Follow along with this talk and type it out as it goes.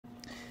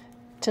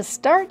To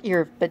start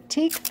your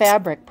batik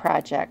fabric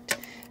project,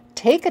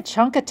 take a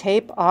chunk of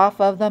tape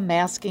off of the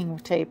masking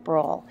tape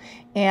roll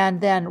and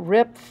then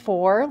rip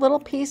 4 little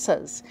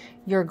pieces.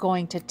 You're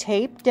going to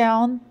tape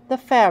down the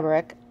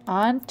fabric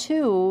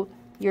onto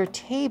your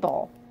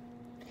table,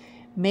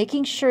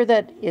 making sure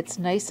that it's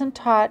nice and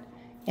taut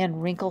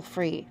and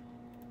wrinkle-free.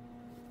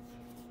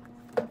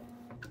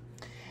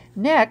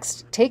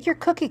 Next, take your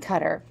cookie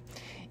cutter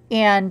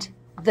and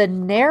the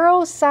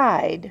narrow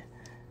side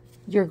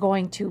you're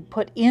going to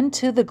put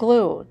into the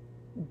glue.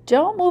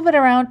 Don't move it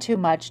around too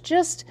much,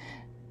 just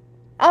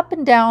up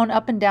and down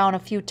a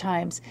few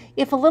times.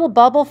 If a little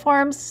bubble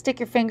forms, stick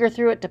your finger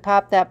through it to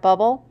pop that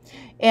bubble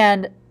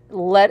and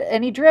let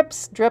any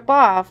drips drip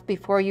off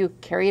before you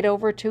carry it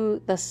over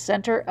to the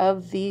center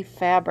of the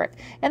fabric.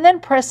 And then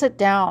press it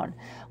down.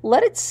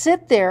 Let it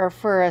sit there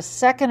for a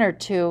second or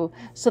two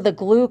so the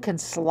glue can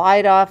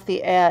slide off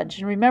the edge.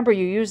 And remember,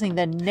 you're using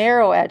the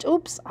narrow edge.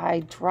 Oops,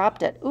 I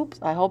dropped it. Oops,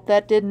 I hope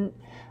that didn't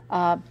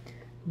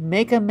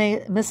make a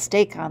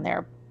mistake on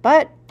there.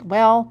 But,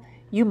 well,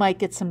 you might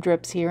get some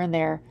drips here and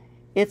there.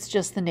 It's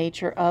just the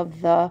nature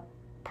of the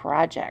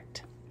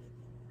project.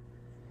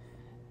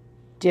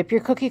 Dip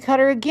your cookie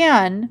cutter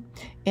again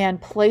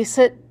and place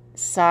it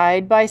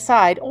side by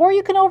side, or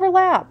you can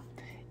overlap.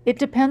 It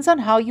depends on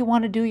how you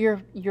want to do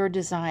your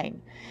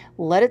design.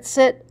 Let it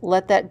sit,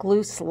 let that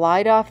glue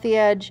slide off the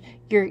edge.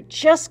 You're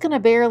just going to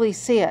barely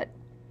see it.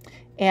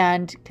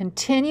 And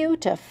continue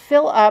to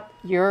fill up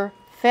your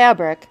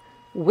fabric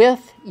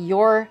with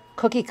your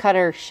cookie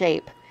cutter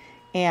shape.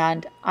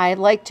 And I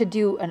like to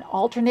do an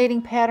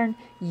alternating pattern.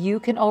 You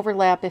can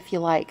overlap if you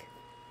like.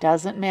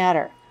 Doesn't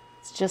matter.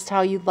 It's just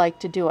how you'd like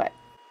to do it.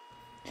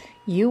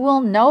 You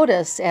will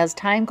notice as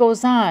time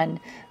goes on,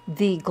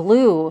 the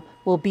glue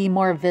will be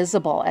more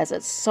visible as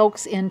it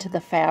soaks into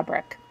the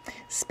fabric.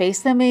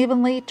 Space them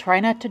evenly, try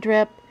not to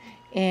drip,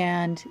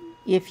 and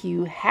if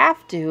you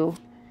have to,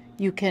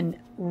 you can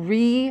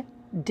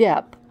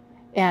re-dip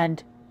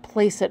and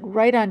place it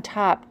right on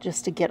top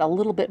just to get a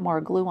little bit more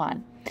glue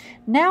on.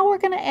 Now we're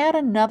going to add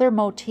another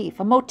motif.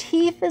 A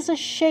motif is a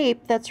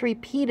shape that's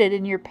repeated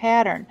in your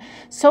pattern.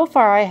 So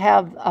far I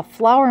have a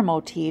flower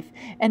motif,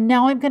 and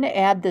now I'm going to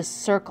add this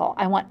circle.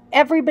 I want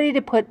everybody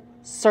to put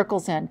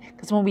circles in,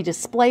 because when we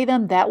display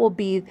them, that will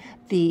be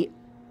the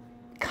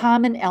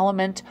common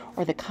element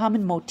or the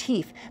common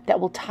motif that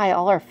will tie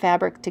all our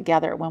fabric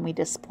together when we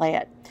display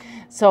it.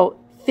 So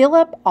fill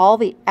up all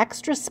the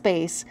extra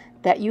space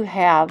that you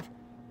have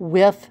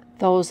with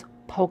those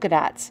polka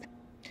dots.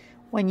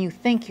 When you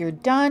think you're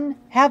done,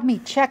 have me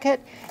check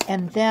it,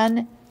 and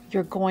then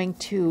you're going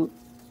to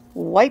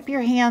wipe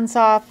your hands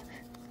off,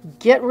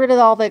 get rid of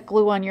all that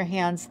glue on your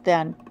hands,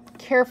 then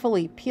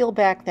carefully peel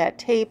back that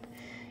tape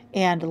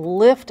and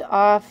lift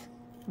off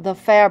the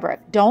fabric.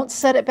 Don't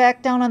set it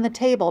back down on the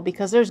table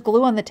because there's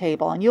glue on the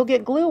table and you'll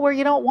get glue where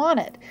you don't want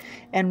it.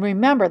 And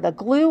remember, the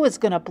glue is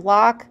going to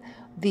block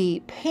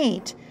the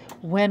paint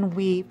when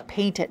we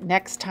paint it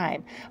next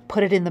time.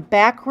 Put it in the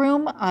back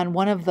room on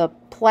one of the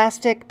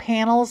plastic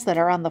panels that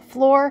are on the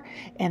floor,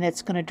 and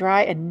it's going to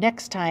dry, and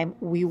next time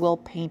we will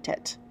paint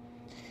it.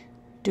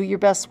 Do your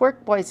best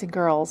work, boys and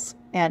girls,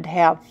 and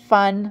have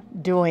fun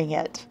doing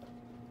it.